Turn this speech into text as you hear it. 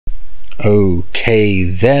Okay,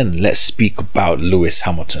 then let's speak about Lewis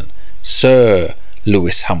Hamilton. Sir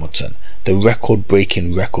Lewis Hamilton, the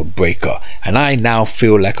record-breaking record breaker. And I now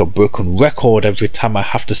feel like a broken record every time I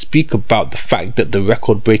have to speak about the fact that the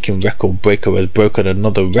record-breaking record breaker has broken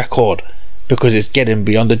another record, because it's getting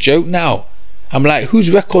beyond a joke now. I'm like,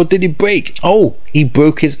 whose record did he break? Oh, he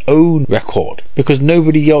broke his own record, because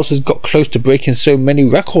nobody else has got close to breaking so many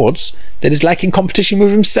records that he's like in competition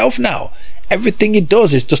with himself now. Everything he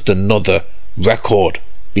does is just another record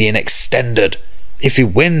being extended. If he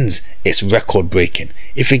wins, it's record breaking.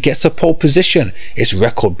 If he gets a pole position, it's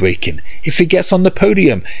record breaking. If he gets on the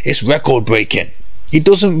podium, it's record breaking. He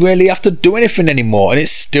doesn't really have to do anything anymore, and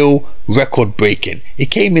it's still record breaking. He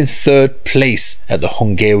came in 3rd place at the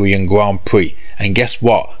Hungarian Grand Prix, and guess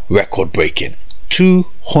what? Record breaking.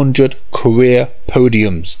 200 career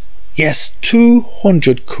podiums. Yes,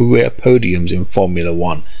 200 career podiums in Formula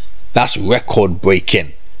 1. That's record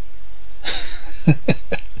breaking.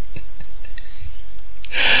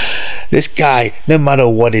 This guy, no matter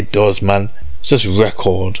what he does, man, it's just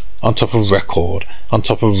record on top of record on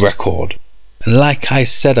top of record. And like I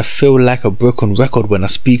said, I feel like a broken record when I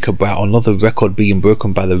speak about another record being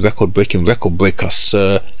broken by the record-breaking record breaker,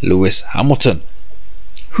 Sir Lewis Hamilton.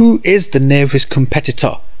 Who is the nearest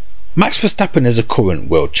competitor? Max Verstappen is a current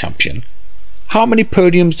world champion. How many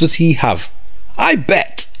podiums does he have? I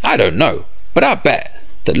bet, I don't know, but I bet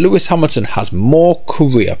that Lewis Hamilton has more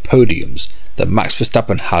career podiums than Max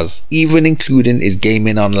Verstappen has, even including his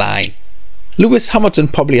gaming online. Lewis Hamilton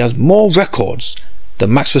probably has more records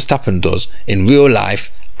than Max Verstappen does in real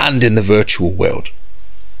life and in the virtual world.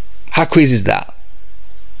 How crazy is that?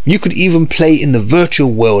 You could even play in the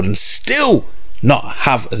virtual world and still not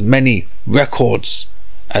have as many records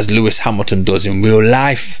as Lewis Hamilton does in real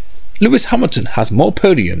life. Lewis Hamilton has more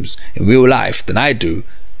podiums in real life than I do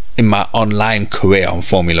in my online career on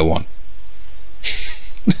Formula 1.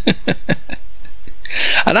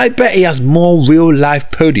 And I bet he has more real life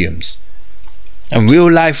podiums and real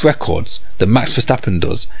life records than Max Verstappen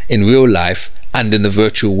does in real life and in the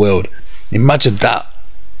virtual world. Imagine that.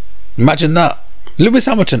 Imagine that. Lewis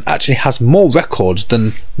Hamilton actually has more records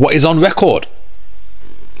than what is on record.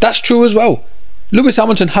 That's true as well. Lewis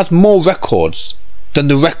Hamilton has more records than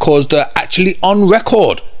the records that are actually on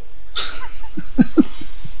record.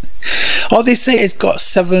 Oh, they say he's got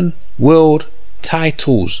 7 world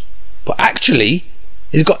titles, but actually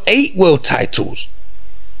he's got 8 world titles.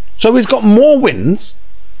 So he's got more wins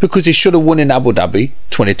because he should have won in Abu Dhabi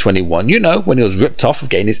 2021, you know, when he was ripped off of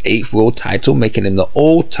getting his 8th world title, making him the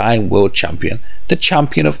all-time world champion, the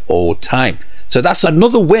champion of all time. So that's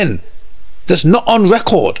another win that's not on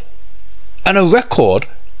record, and a record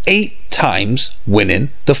 8 times winning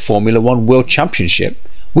the Formula 1 World Championship,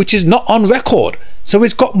 which is not on record. So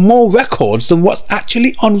he's got more records than what's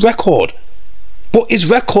actually on record, but his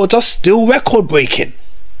records are still record breaking.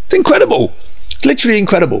 It's incredible. It's literally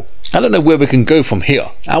incredible. I don't know where we can go from here.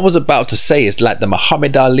 I was about to say it's like the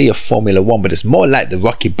Muhammad Ali of Formula 1, but it's more like the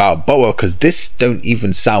Rocky Balboa, because this don't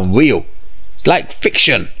even sound real. It's like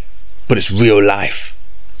fiction, but it's real life.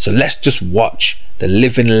 So let's just watch the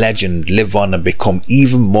living legend live on and become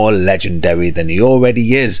even more legendary than he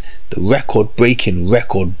already is. The record-breaking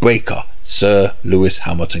record breaker, Sir Lewis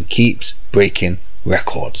Hamilton, keeps breaking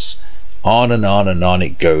records. On and on and on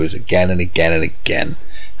it goes, again and again and again.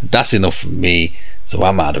 And that's enough for me, so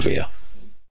I'm out of here.